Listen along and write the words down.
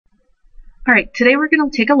All right, today we're going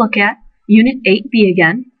to take a look at Unit 8B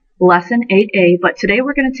again, Lesson 8A, but today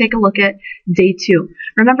we're going to take a look at Day 2.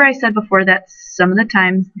 Remember I said before that some of the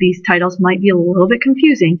times these titles might be a little bit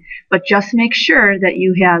confusing, but just make sure that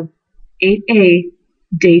you have 8A,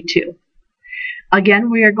 Day 2. Again,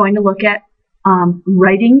 we are going to look at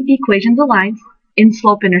writing equations of lines in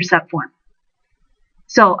slope-intercept form.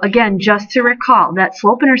 So again, just to recall, that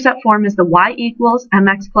slope-intercept form is the y equals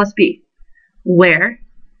mx plus b, where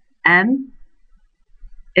m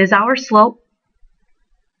is our slope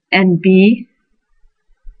and b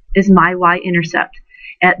is my y-intercept.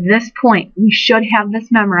 At this point, we should have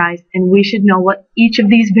this memorized and we should know what each of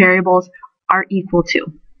these variables are equal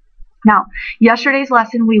to. Now, yesterday's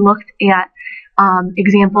lesson we looked at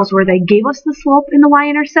examples where they gave us the slope in the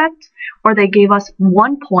y-intercept or they gave us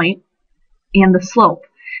 1 point and the slope.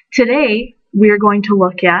 Today, we are going to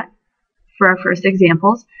look at, for our first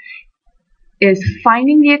examples, is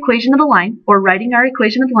finding the equation of the line, or writing our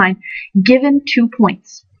equation of the line, given 2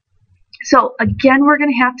 points. So again, we're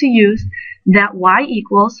going to have to use that y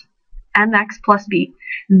equals mx plus b.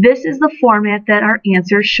 This is the format that our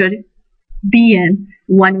answer should be in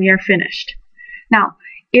when we are finished. Now,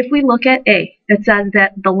 if we look at A, it says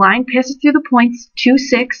that the line passes through the points 2,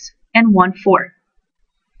 6, and 1, 4.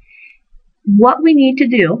 What we need to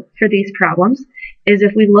do for these problems is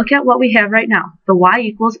if we look at what we have right now, the y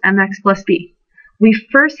equals mx plus b, we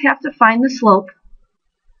first have to find the slope,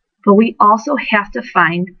 but we also have to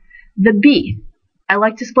find the b. I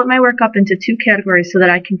like to split my work up into 2 categories so that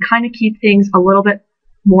I can kind of keep things a little bit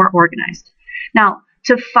more organized. Now,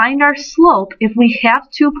 to find our slope, if we have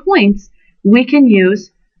 2 points, we can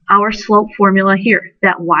use our slope formula here,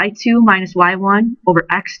 that y2 minus y1 over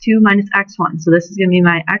x2 minus x1. So this is going to be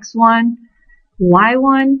my x1,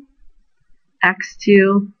 y1,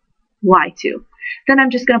 x2, y2. Then I'm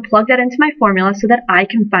just going to plug that into my formula so that I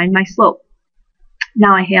can find my slope.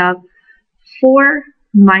 Now I have 4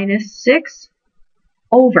 minus 6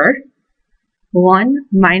 over 1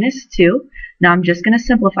 minus 2. Now I'm just going to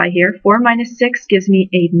simplify here. 4 minus 6 gives me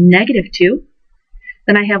a negative 2.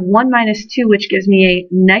 Then I have 1 minus 2, which gives me a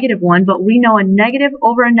negative 1, but we know a negative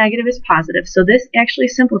over a negative is positive, so this actually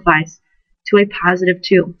simplifies to a positive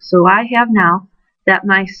 2. So I have now that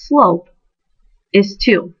my slope is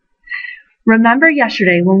 2. Remember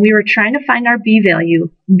yesterday when we were trying to find our b value,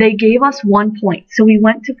 they gave us 1 point, so we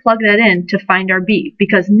went to plug that in to find our b,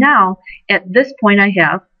 because now at this point I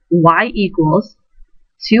have y equals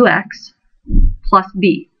 2x plus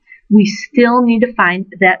b. We still need to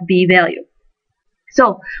find that b value.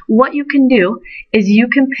 So what you can do is you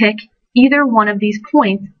can pick either one of these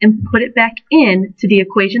points and put it back in to the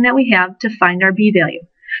equation that we have to find our b value.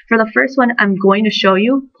 For the first one, I'm going to show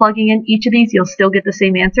you plugging in each of these, you'll still get the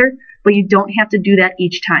same answer, but you don't have to do that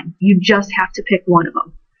each time. You just have to pick one of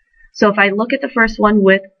them. So if I look at the first one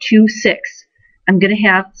with 2, 6, I'm going to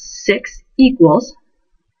have 6 equals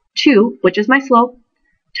 2, which is my slope,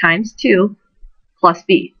 times 2 plus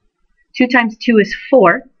b. 2 times 2 is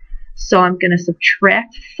 4. So I'm going to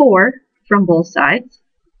subtract 4 from both sides.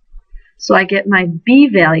 So I get my b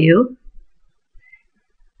value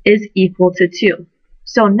is equal to 2.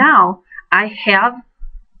 So now I have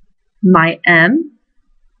my m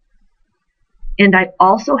and I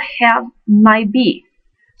also have my b.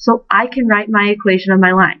 So I can write my equation of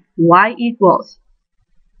my line. Y equals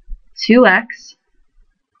 2x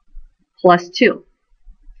plus 2.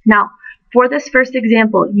 Now, for this first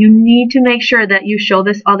example, you need to make sure that you show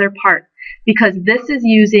this other part because this is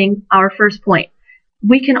using our first point.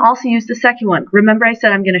 We can also use the second one. Remember I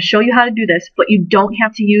said I'm going to show you how to do this, but you don't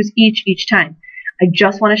have to use each time. I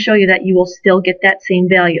just want to show you that you will still get that same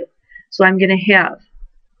value. So I'm going to have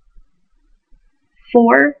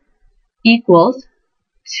 4 equals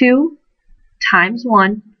 2 times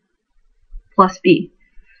 1 plus b.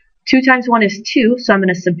 2 times 1 is 2, so I'm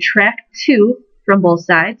going to subtract 2 from both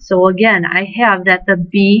sides. So again, I have that the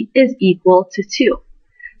b is equal to 2.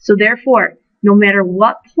 So therefore, no matter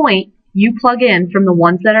what point you plug in from the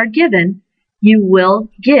ones that are given, you will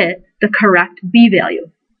get the correct b value.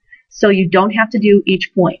 So you don't have to do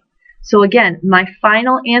each point. So again, my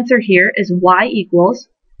final answer here is y equals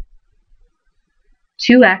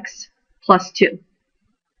 2x plus 2.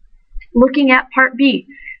 Looking at part B,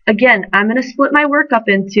 again, I'm going to split my work up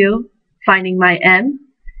into finding my m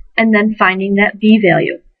and then finding that b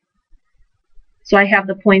value. So I have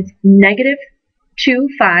the points negative 2,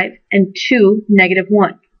 5, and 2, negative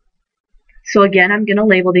 1. So again, I'm going to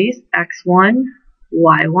label these x1,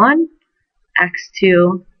 y1,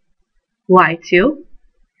 x2, y2.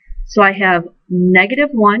 So I have negative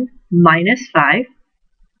 1 minus 5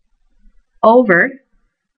 over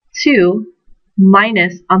 2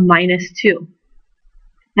 minus a minus 2.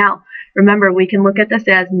 Now, remember, we can look at this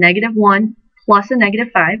as negative 1 plus a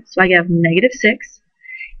negative 5. So I have negative 6.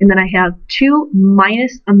 And then I have 2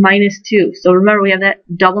 minus a minus 2. So remember, we have that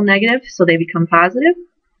double negative, so they become positive,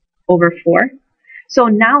 over 4. So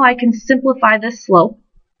now I can simplify this slope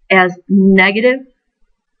as negative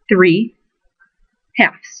 3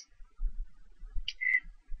 halves.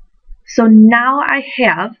 So now I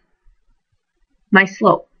have my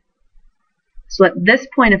slope. So at this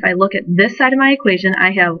point, if I look at this side of my equation,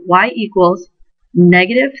 I have y equals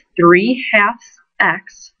negative 3 halves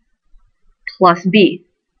x plus b.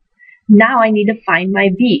 Now I need to find my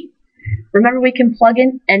b. Remember, we can plug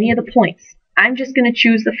in any of the points. I'm just going to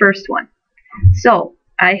choose the first one. So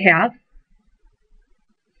I have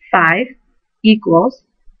 5 equals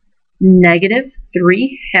negative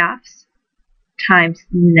 3 halves times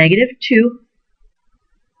negative 2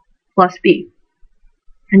 plus b.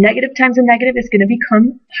 A negative times a negative is going to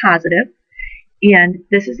become positive, and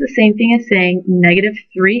this is the same thing as saying negative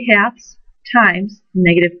 3 halves times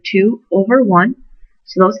negative 2 over 1.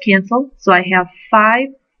 So those cancel. So I have 5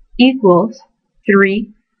 equals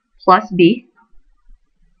 3 plus b.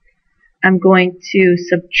 I'm going to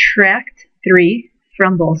subtract 3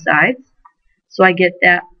 from both sides. So I get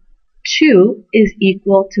that 2 is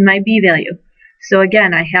equal to my b value. So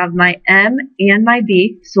again, I have my m and my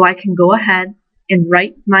b, so I can go ahead and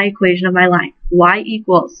write my equation of my line. Y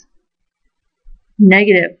equals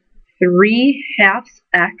negative 3 halves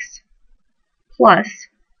x plus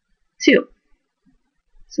 2.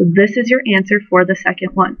 So this is your answer for the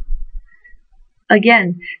second one.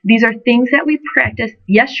 Again, these are things that we practiced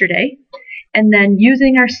yesterday, and then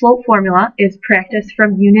using our slope formula is practice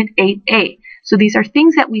from Unit 8A. So these are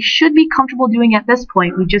things that we should be comfortable doing at this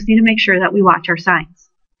point. We just need to make sure that we watch our signs.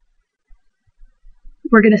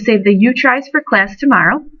 We're going to save the U-tries for class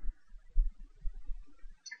tomorrow.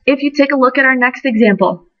 If you take a look at our next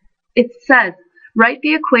example, it says, write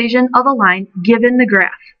the equation of a line given the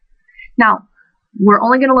graph. Now, we're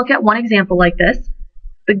only going to look at one example like this.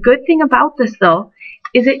 The good thing about this, though,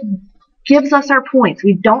 is it gives us our points.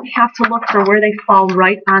 We don't have to look for where they fall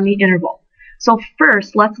right on the interval. So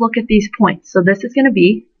first, let's look at these points. So this is going to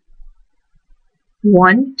be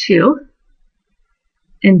 1, 2.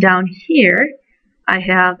 And down here, I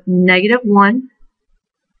have negative 1,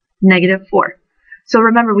 negative 4. So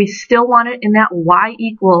remember, we still want it in that y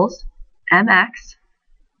equals mx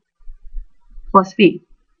plus b.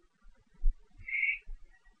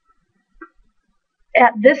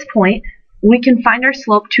 At this point, we can find our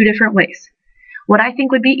slope two different ways. What I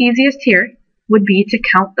think would be easiest here would be to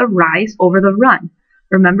count the rise over the run.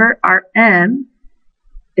 Remember, our m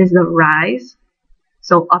is the rise,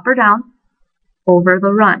 so up or down, over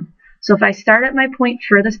the run. So if I start at my point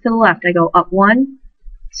furthest to the left, I go up 1,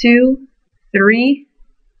 2, 3,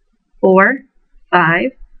 4,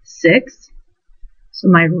 5, 6. So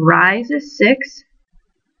my rise is 6.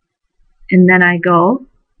 And then I go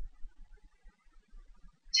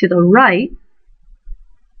to the right,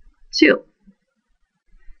 2.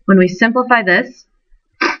 When we simplify this,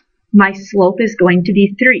 my slope is going to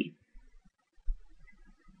be 3.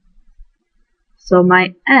 So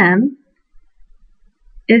my m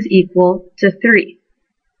is equal to 3.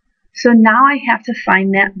 So now I have to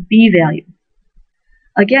find that b value.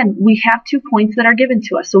 Again, we have 2 points that are given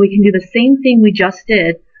to us, so we can do the same thing we just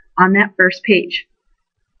did on that first page.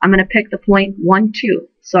 I'm going to pick the point 1, 2.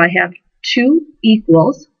 So I have 2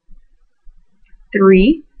 equals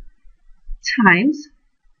 3 times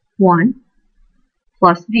 1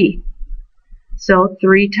 plus b. So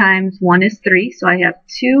 3 times 1 is 3, so I have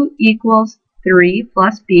 2 equals 3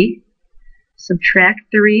 plus b. Subtract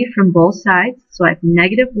 3 from both sides, so I have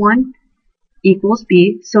negative 1 equals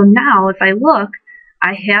b. So now if I look,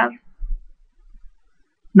 I have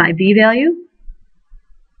my b value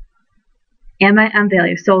and my m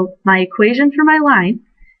value. So my equation for my line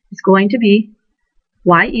is going to be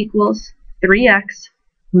y equals 3x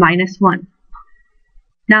minus 1.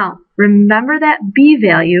 Now, remember that b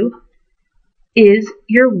value is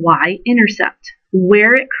your y-intercept,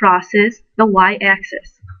 where it crosses the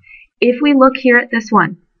y-axis. If we look here at this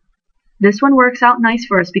one works out nice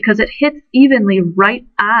for us because it hits evenly right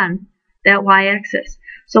on that y-axis.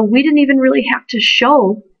 So we didn't even really have to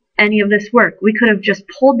show any of this work. We could have just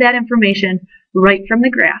pulled that information right from the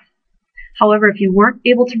graph. However, if you weren't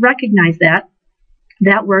able to recognize that,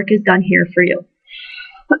 that work is done here for you.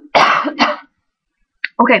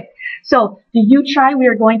 Okay, so the U-try we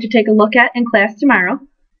are going to take a look at in class tomorrow.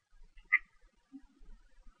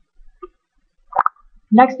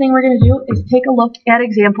 Next thing we're going to do is take a look at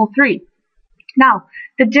example 3. Now,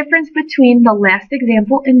 the difference between the last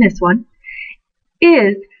example and this one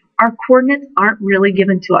is our coordinates aren't really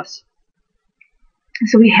given to us.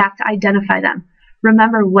 So we have to identify them.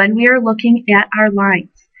 Remember, when we are looking at our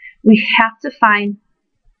lines, we have to find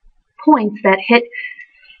points that hit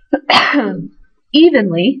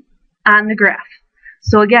evenly on the graph.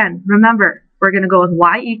 So again, remember, we're going to go with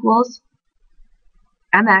y equals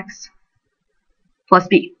mx plus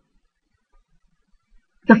b.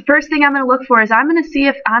 The first thing I'm going to look for is I'm going to see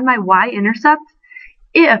if on my y-intercept,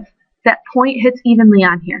 if that point hits evenly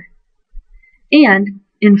on here. And,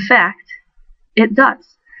 in fact, it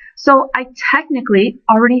does. So I technically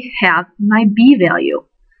already have my b value.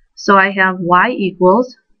 So I have y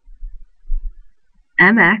equals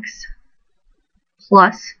mx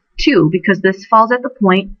plus 2, because this falls at the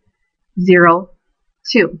point 0,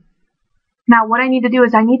 2. Now what I need to do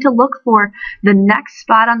is I need to look for the next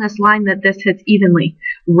spot on this line that this hits evenly,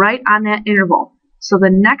 right on that interval. So the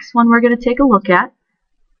next one we're going to take a look at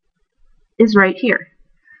is right here.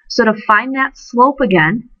 So to find that slope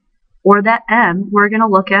again, or that m, we're going to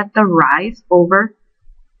look at the rise over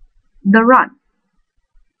the run.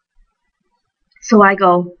 So I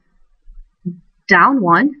go down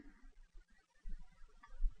 1,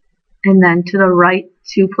 and then to the right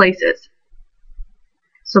 2 places.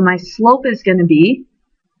 So my slope is going to be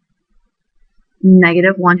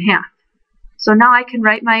 -1/2. So now I can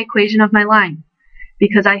write my equation of my line,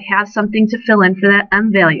 because I have something to fill in for that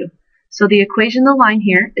m value. So the equation of the line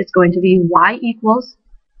here is going to be y equals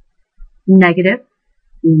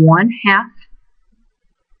 -1/2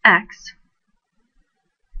 x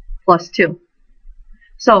plus 2.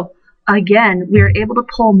 So again, we are able to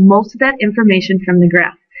pull most of that information from the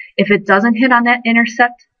graph. If it doesn't hit on that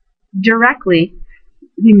intercept directly,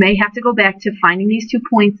 we may have to go back to finding these 2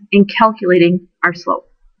 points and calculating our slope.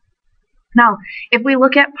 Now, if we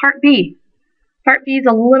look at part B is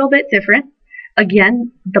a little bit different.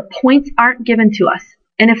 Again, the points aren't given to us.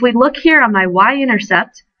 And if we look here on my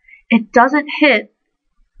y-intercept, it doesn't hit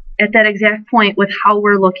at that exact point with how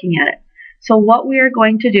we're looking at it. So what we are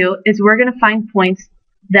going to do is we're going to find points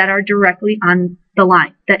that are directly on the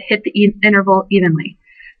line, that hit the interval evenly.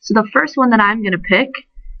 So the first one that I'm going to pick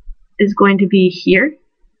is going to be here.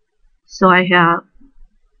 So I have,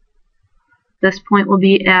 this point will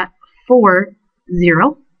be at 4,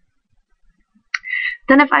 0.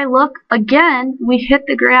 Then if I look again, we hit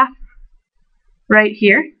the graph right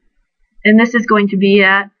here, and this is going to be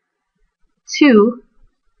at 2,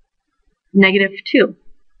 -2.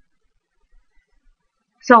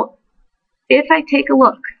 So if I take a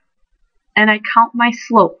look and I count my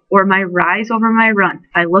slope, or my rise over my run,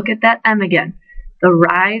 if I look at that m again, the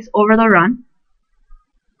rise over the run,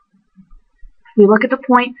 we look at the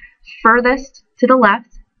point furthest to the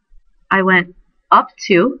left, I went up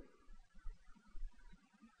 2,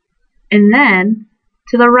 and then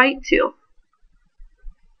to the right 2,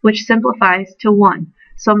 which simplifies to 1.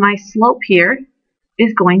 So my slope here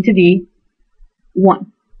is going to be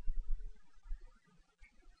 1.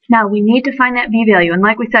 Now we need to find that b value, and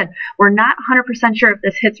like we said, we're not 100% sure if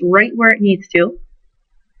this hits right where it needs to.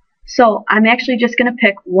 So I'm actually just going to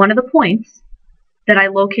pick one of the points that I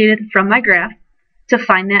located from my graph to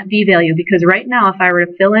find that b value, because right now if I were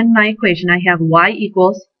to fill in my equation, I have y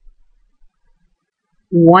equals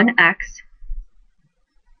 1x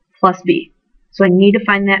plus b. So I need to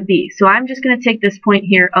find that b. So I'm just going to take this point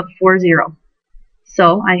here of 4, 0.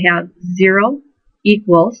 So I have 0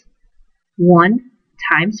 equals 1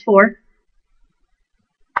 times 4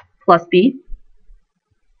 plus b.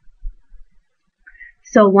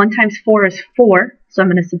 So 1 times 4 is 4. So I'm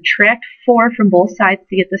going to subtract 4 from both sides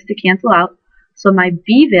to get this to cancel out. So my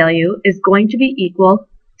b value is going to be equal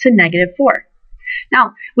to -4.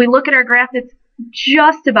 Now, we look at our graph, it's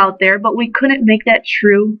just about there, but we couldn't make that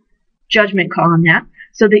true judgment call on that.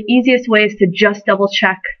 So the easiest way is to just double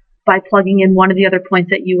check by plugging in one of the other points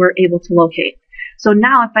that you were able to locate. So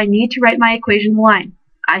now if I need to write my equation line,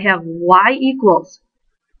 I have y equals,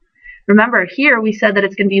 remember here we said that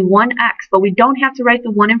it's going to be 1x, but we don't have to write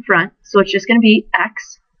the 1 in front, so it's just going to be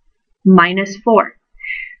x minus 4.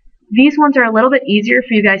 These ones are a little bit easier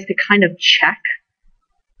for you guys to kind of check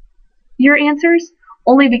your answers,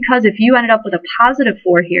 only because if you ended up with a positive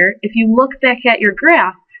 4 here, if you look back at your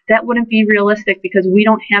graph, that wouldn't be realistic because we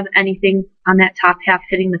don't have anything on that top half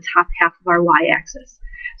hitting the top half of our y-axis.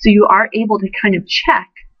 So you are able to kind of check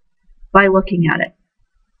by looking at it.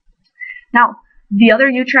 Now, the other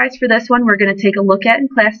U-tries for this one we're going to take a look at in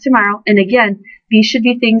class tomorrow. And again, these should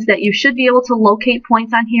be things that you should be able to locate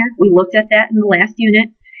points on here. We looked at that in the last unit,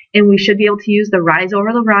 and we should be able to use the rise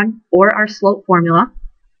over the run or our slope formula.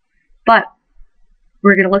 But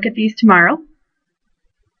we're going to look at these tomorrow.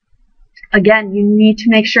 Again, you need to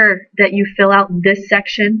make sure that you fill out this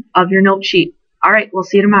section of your note sheet. All right, we'll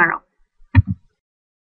see you tomorrow.